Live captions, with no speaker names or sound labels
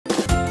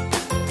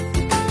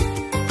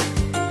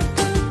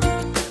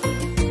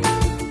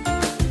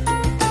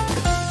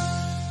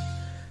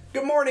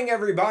morning,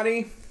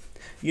 everybody.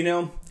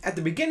 At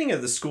the beginning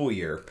of the school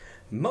year,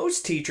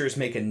 most teachers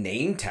make a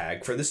name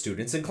tag for the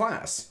students in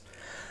class.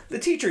 The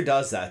teacher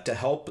does that to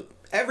help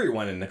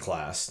everyone in the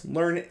class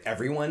learn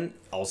everyone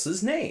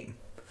else's name.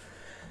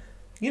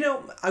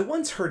 I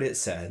once heard it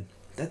said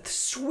that the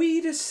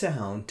sweetest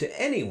sound to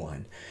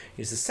anyone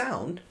is the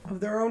sound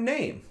of their own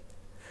name.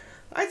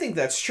 I think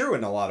that's true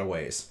in a lot of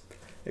ways,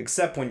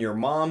 except when your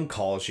mom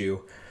calls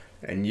you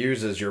and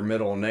uses your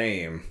middle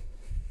name.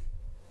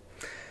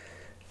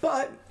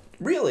 But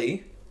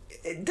really,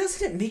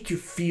 doesn't it make you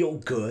feel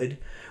good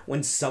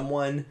when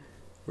someone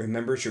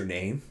remembers your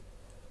name?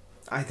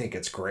 I think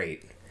it's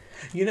great.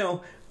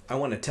 I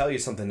want to tell you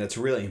something that's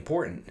really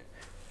important.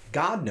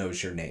 God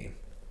knows your name.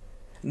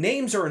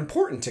 Names are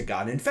important to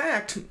God. In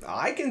fact,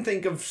 I can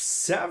think of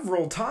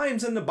several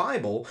times in the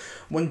Bible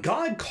when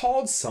God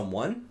called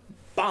someone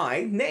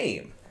by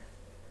name.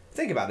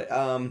 Think about it.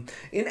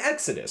 In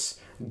Exodus,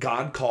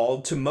 God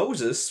called to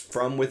Moses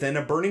from within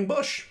a burning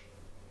bush.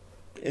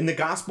 In the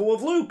Gospel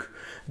of Luke,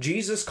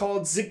 Jesus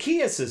called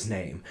Zacchaeus'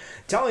 name,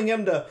 telling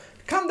him to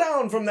come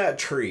down from that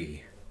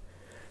tree.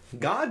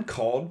 God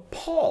called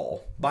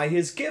Paul by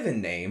his given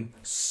name,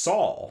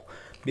 Saul,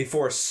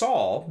 before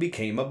Saul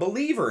became a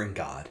believer in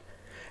God.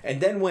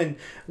 And then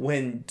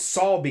when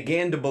Saul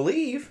began to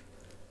believe,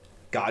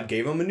 God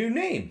gave him a new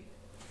name,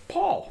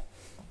 Paul.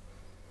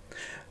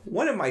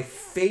 One of my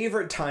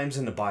favorite times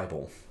in the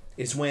Bible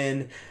is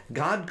when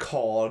God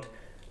called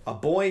a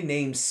boy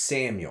named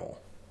Samuel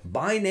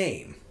by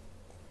name.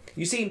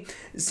 You see,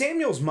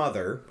 Samuel's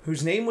mother,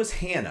 whose name was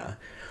Hannah,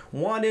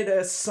 wanted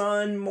a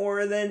son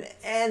more than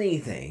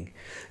anything.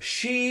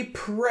 She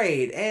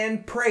prayed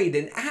and prayed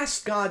and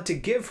asked God to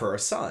give her a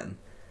son.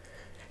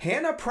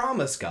 Hannah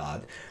promised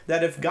God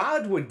that if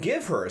God would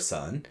give her a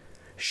son,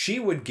 she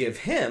would give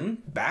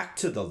him back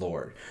to the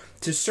Lord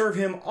to serve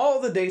him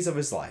all the days of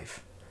his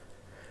life.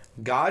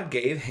 God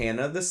gave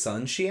Hannah the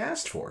son she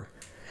asked for,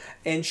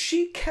 and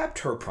she kept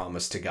her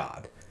promise to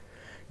God.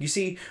 You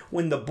see,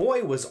 when the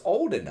boy was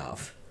old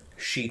enough,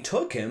 she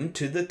took him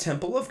to the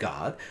temple of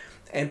God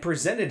and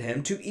presented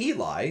him to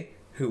Eli,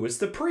 who was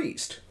the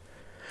priest.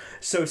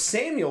 So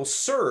Samuel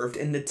served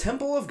in the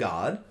temple of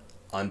God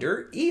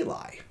under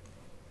Eli.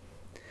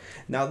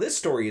 Now this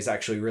story is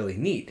actually really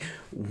neat.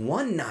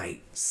 One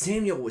night,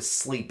 Samuel was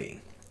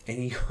sleeping and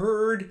he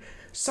heard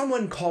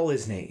someone call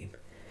his name.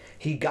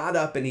 He got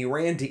up and he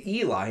ran to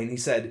Eli and he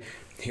said,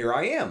 "Here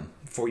I am,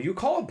 for you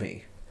called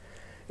me."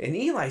 And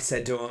Eli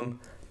said to him,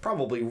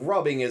 probably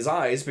rubbing his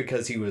eyes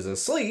because he was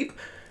asleep,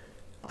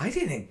 "I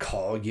didn't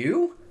call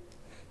you.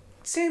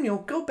 Samuel,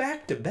 go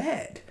back to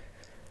bed."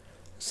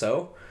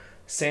 So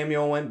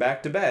Samuel went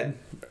back to bed,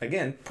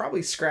 again,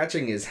 probably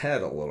scratching his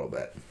head a little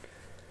bit.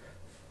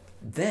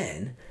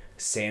 Then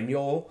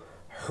Samuel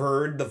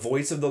heard the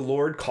voice of the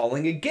Lord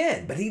calling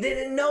again, but he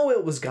didn't know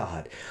it was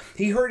God.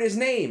 He heard his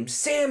name,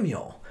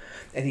 Samuel,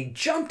 and he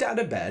jumped out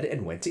of bed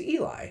and went to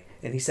Eli,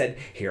 and he said,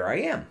 "Here I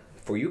am,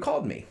 for you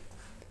called me."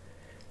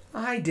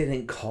 "I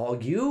didn't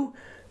call you.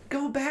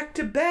 Go back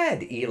to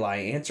bed," Eli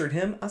answered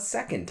him a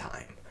second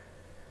time.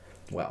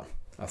 Well,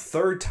 a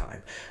third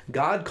time,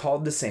 God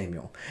called to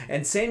Samuel,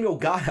 and Samuel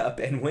got up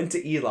and went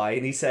to Eli,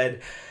 and he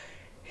said,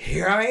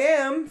 "Here I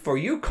am, for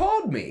you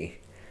called me."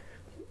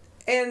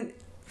 And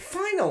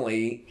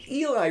finally,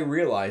 Eli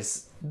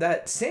realized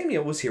that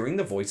Samuel was hearing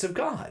the voice of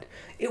God.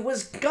 It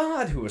was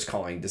God who was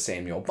calling to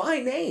Samuel by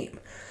name.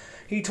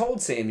 He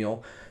told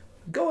Samuel,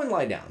 "Go and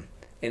lie down,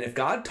 and if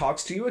God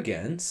talks to you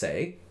again,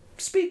 say,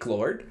 'Speak,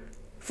 Lord,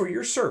 for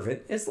your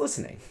servant is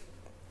listening.'"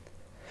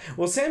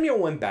 Well, Samuel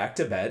went back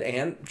to bed,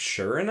 and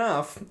sure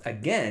enough,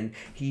 again,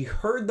 he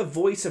heard the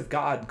voice of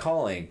God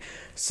calling,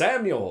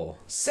 "Samuel,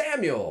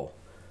 Samuel."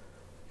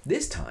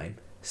 This time,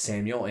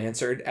 Samuel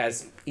answered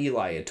as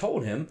Eli had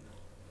told him,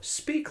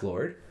 "Speak,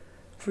 Lord,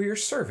 for your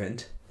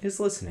servant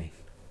is listening."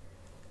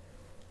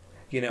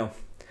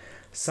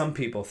 Some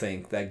people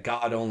think that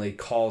God only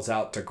calls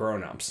out to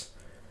grown-ups,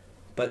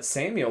 but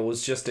Samuel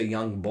was just a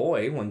young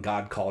boy when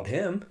God called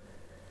him.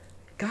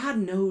 God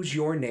knows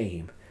your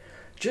name,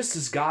 just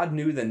as God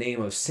knew the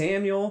name of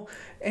Samuel,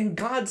 and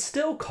God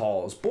still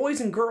calls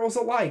boys and girls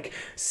alike,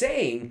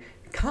 saying,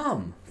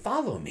 "Come,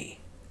 follow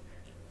me."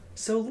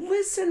 So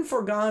listen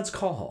for God's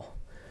call,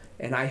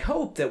 and I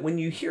hope that when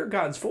you hear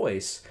God's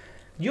voice,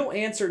 you'll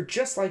answer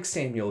just like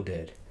Samuel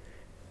did.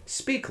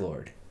 "Speak,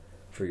 Lord,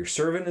 for your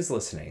servant is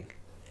listening.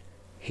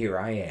 Here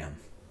I am."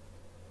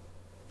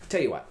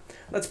 Tell you what,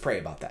 let's pray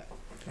about that.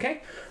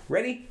 Okay?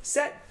 Ready,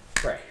 set,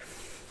 pray.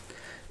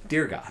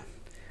 Dear God,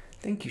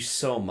 thank you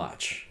so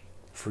much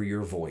for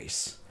your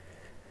voice.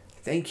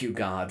 Thank you,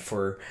 God,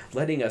 for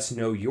letting us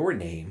know your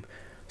name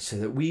so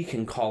that we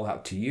can call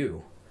out to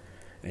you.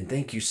 And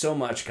thank you so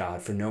much,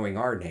 God, for knowing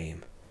our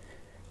name.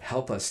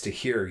 Help us to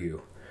hear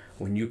you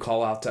when you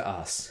call out to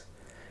us,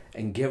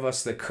 and give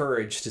us the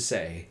courage to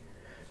say,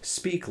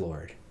 "Speak,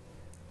 Lord,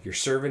 your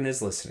servant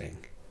is listening.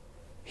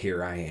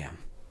 Here I am."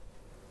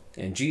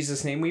 In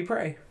Jesus' name we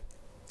pray.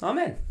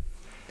 Amen.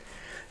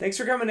 Thanks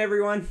for coming,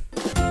 everyone.